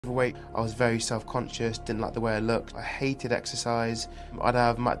overweight. I was very self-conscious, didn't like the way I looked. I hated exercise. I'd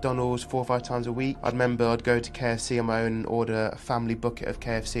have McDonald's 4 or 5 times a week. I remember I'd go to KFC on my own and order a family bucket of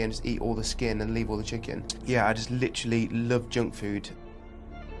KFC and just eat all the skin and leave all the chicken. Yeah, I just literally loved junk food.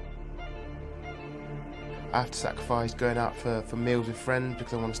 I have to sacrifice going out for meals with friends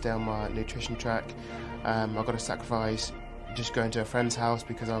because I want to stay on my nutrition track. I've got to sacrifice just going to a friend's house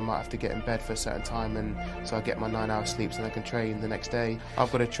because I might have to get in bed for a certain time, and so I get my 9 hours sleep so I can train the next day. I've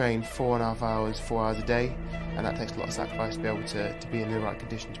got to train 4.5 hours, 4 hours a day, and that takes a lot of sacrifice to be able to be in the right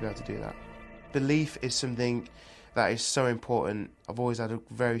condition to be able to do that. Belief is something that is so important. I've always had a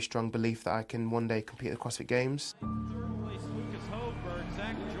very strong belief that I can one day compete at the CrossFit Games.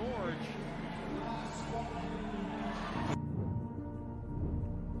 Zack.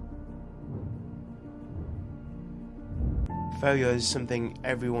 Failure is something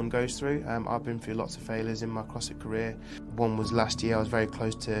everyone goes through. I've been through lots of failures in my CrossFit career. One was last year. I was very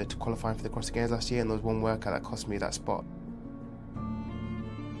close to qualifying for the CrossFit Games last year, and there was one workout that cost me that spot.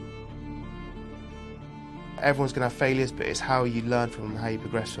 Everyone's going to have failures, but it's how you learn from them, how you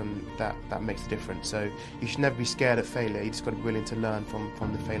progress from that makes the difference. So you should never be scared of failure. You just got to be willing to learn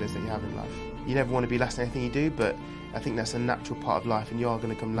from the failures that you have in life. You never want to be last in anything you do, but I think that's a natural part of life, and you are going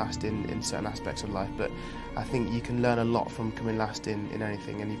to come last in certain aspects of life. But I think you can learn a lot from coming last in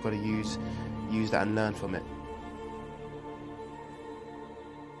anything, and you've got to use that and learn from it.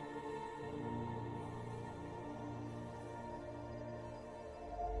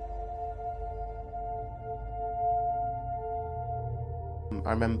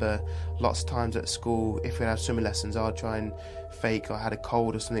 I remember lots of times at school, if we had swimming lessons, I'd try and fake I had a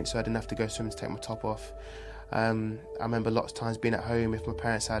cold or something so I didn't have to go swimming to take my top off. I remember lots of times being at home, if my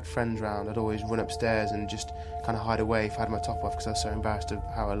parents had friends around, I'd always run upstairs and just kind of hide away if I had my top off because I was so embarrassed of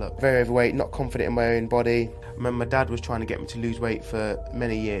how I looked. Very overweight, not confident in my own body. I remember my dad was trying to get me to lose weight for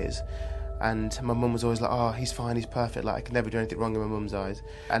many years. And my mum was always like, oh, he's fine, he's perfect, like I could never do anything wrong in my mum's eyes.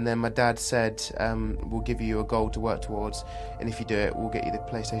 And then my dad said, we'll give you a goal to work towards, and if you do it, we'll get you the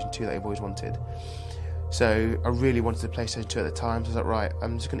PlayStation 2 that you've always wanted. So I really wanted the PlayStation 2 at the time, so I was like, right,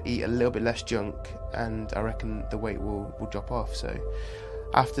 I'm just going to eat a little bit less junk, and I reckon the weight will drop off. So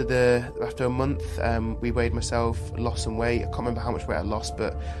after a month, we weighed myself, lost some weight. I can't remember how much weight I lost,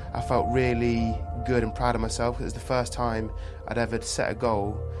 but I felt really good and proud of myself. It was the first time I'd ever set a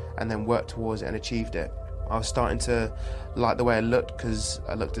goal and then worked towards it and achieved it. I was starting to like the way I looked because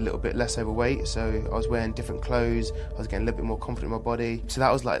I looked a little bit less overweight, so I was wearing different clothes, I was getting a little bit more confident in my body. So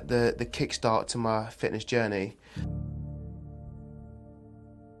that was like the kickstart to my fitness journey.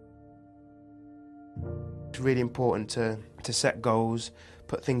 It's really important to set goals,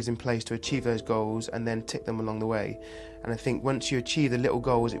 put things in place to achieve those goals, and then tick them along the way. And I think once you achieve the little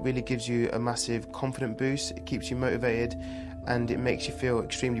goals, it really gives you a massive confidence boost, it keeps you motivated, and it makes you feel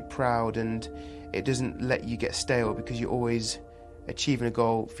extremely proud, and it doesn't let you get stale because you're always achieving a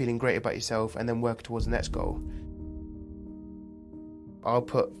goal, feeling great about yourself, and then work towards the next goal. I'll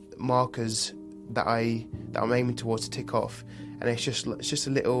put markers that I'm aiming towards to tick off, and it's just a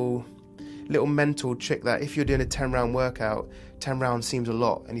little mental trick that if you're doing a 10-round workout, 10 rounds seems a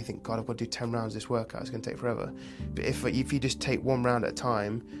lot, and you think, God, I've got to do 10 rounds this workout, it's going to take forever. But if you just take one round at a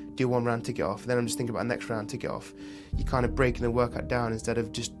time, do one round, tick it off, then I'm just thinking about the next round, tick it off. You're kind of breaking the workout down instead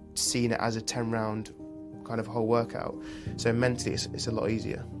of just seeing it as a 10-round kind of whole workout. So mentally, it's a lot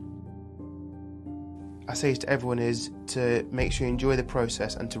easier. I say to everyone is to make sure you enjoy the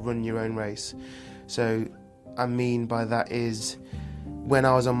process and to run your own race. So I mean by that is, when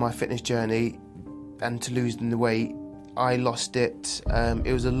I was on my fitness journey and to losing the weight, I lost it.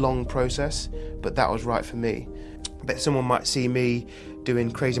 It was a long process, but that was right for me. But someone might see me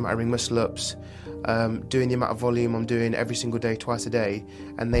doing crazy amount of ring muscle ups, doing the amount of volume I'm doing every single day, twice a day,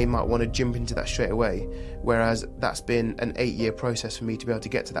 and they might want to jump into that straight away, whereas that's been an 8-year process for me to be able to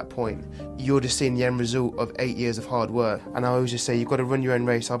get to that point. You're just seeing the end result of 8 years of hard work, and I always just say you've got to run your own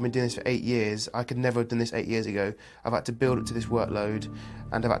race. I've been doing this for 8 years. I could never have done this 8 years ago. I've had to build up to this workload,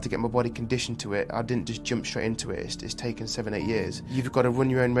 and I've had to get my body conditioned to it. I didn't just jump straight into it. It's taken 7-8 years. You've got to run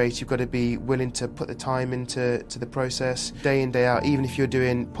your own race. You've got to be willing to put the time into the process, day in, day out. Even if you're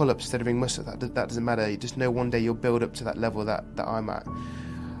doing pull-ups instead of ring muscle, that doesn't matter. You just know one day you'll build up to that level that I'm at.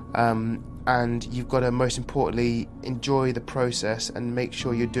 And you've got to, most importantly, enjoy the process and make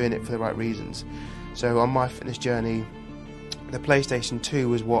sure you're doing it for the right reasons. So on my fitness journey, the PlayStation 2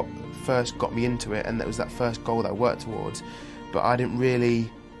 was what first got me into it, and that was that first goal that I worked towards. But I didn't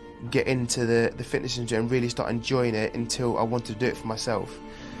really get into the fitness industry and really start enjoying it until I wanted to do it for myself.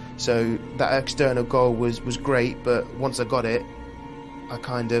 So that external goal was great, but once I got it, I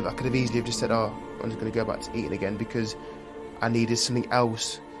could have easily have just said, oh, I'm just going to go back to eating again, because I needed something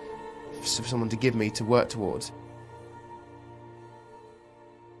else for someone to give me to work towards.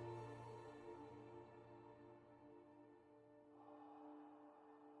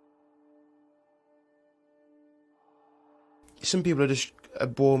 Some people are just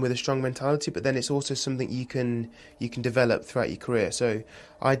born with a strong mentality, but then it's also something you can develop throughout your career. So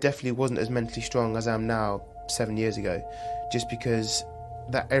I definitely wasn't as mentally strong as I am now 7 years ago, just because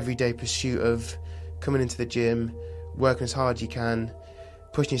that everyday pursuit of coming into the gym, working as hard as you can,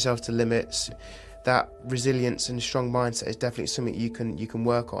 pushing yourself to limits, that resilience and strong mindset is definitely something you can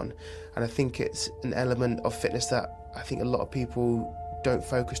work on. And I think it's an element of fitness that I think a lot of people don't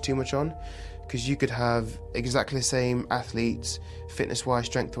focus too much on, because you could have exactly the same athletes, fitness-wise,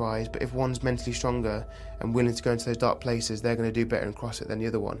 strength-wise, but if one's mentally stronger and willing to go into those dark places, they're going to do better in CrossFit than the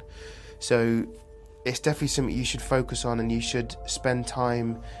other one. So it's definitely something you should focus on, and you should spend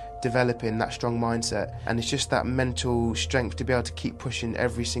time developing that strong mindset. And it's just that mental strength to be able to keep pushing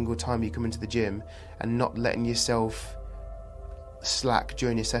every single time you come into the gym and not letting yourself slack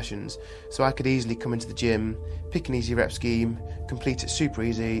during your sessions. So I could easily come into the gym, pick an easy rep scheme, complete it super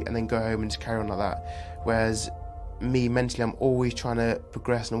easy, and then go home and just carry on like that. Whereas me, mentally, I'm always trying to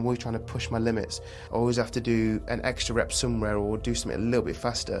progress and I'm always trying to push my limits. I always have to do an extra rep somewhere or do something a little bit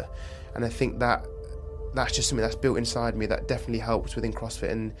faster. And I think that's just something that's built inside me that definitely helps within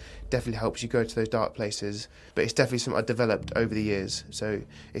CrossFit and definitely helps you go to those dark places. But it's definitely something I developed over the years. So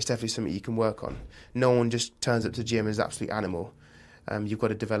it's definitely something you can work on. No one just turns up to the gym as an absolute animal. You've got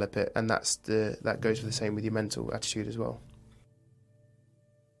to develop it, and that goes for the same with your mental attitude as well.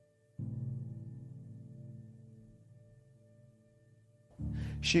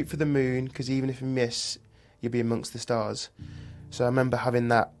 Shoot for the moon, because even if you miss, you'll be amongst the stars. So I remember having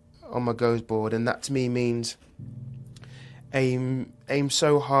that on my goals board, and that to me means aim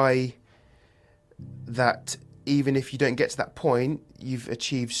so high that even if you don't get to that point, you've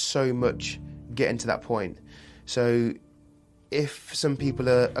achieved so much getting to that point. So if some people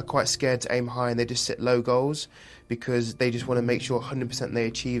are quite scared to aim high and they just set low goals because they just want to make sure 100% they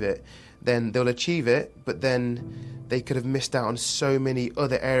achieve it, then they'll achieve it, but then they could have missed out on so many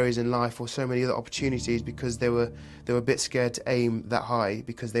other areas in life or so many other opportunities because they were a bit scared to aim that high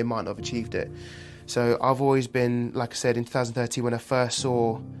because they might not have achieved it. So I've always been, like I said, in 2013 when I first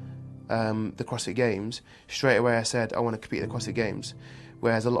saw the CrossFit Games, straight away I said I want to compete at the CrossFit Games.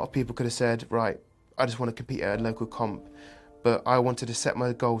 Whereas a lot of people could have said, right, I just want to compete at a local comp. But I wanted to set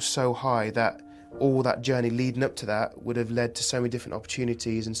my goals so high that all that journey leading up to that would have led to so many different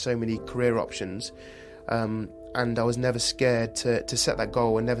opportunities and so many career options. And I was never scared to set that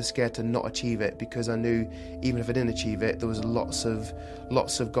goal and never scared to not achieve it, because I knew even if I didn't achieve it, there was lots of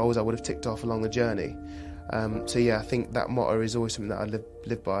goals I would have ticked off along the journey. So yeah, I think that motto is always something that I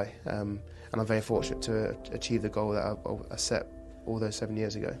live by, and I'm very fortunate to achieve the goal that I set all those 7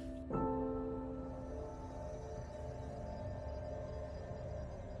 years ago.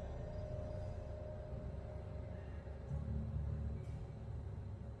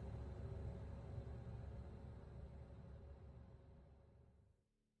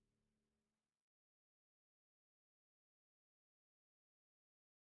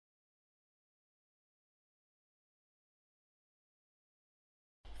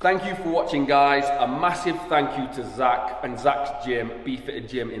 Thank you for watching, guys. A massive thank you to Zack and Zack's gym, Be Fitted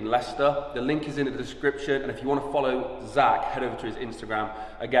Gym in Leicester. The link is in the description, and if you want to follow Zack, head over to his Instagram.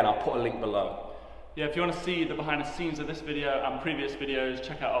 Again, I'll put a link below. Yeah, if you want to see the behind the scenes of this video and previous videos,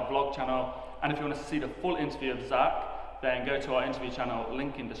 check out our vlog channel. And if you want to see the full interview of Zack, then go to our interview channel,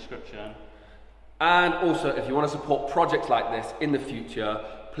 link in description. And also, if you want to support projects like this in the future,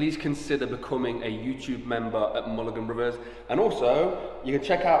 please consider becoming a YouTube member at Mulligan Brothers. And also, you can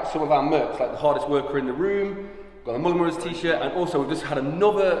check out some of our merch, like the hardest worker in the room, got a Mulligan Brothers t-shirt, and also we've just had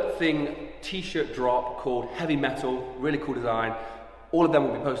another t-shirt drop called Heavy Metal, really cool design. All of them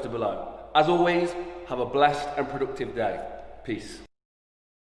will be posted below. As always, have a blessed and productive day. Peace.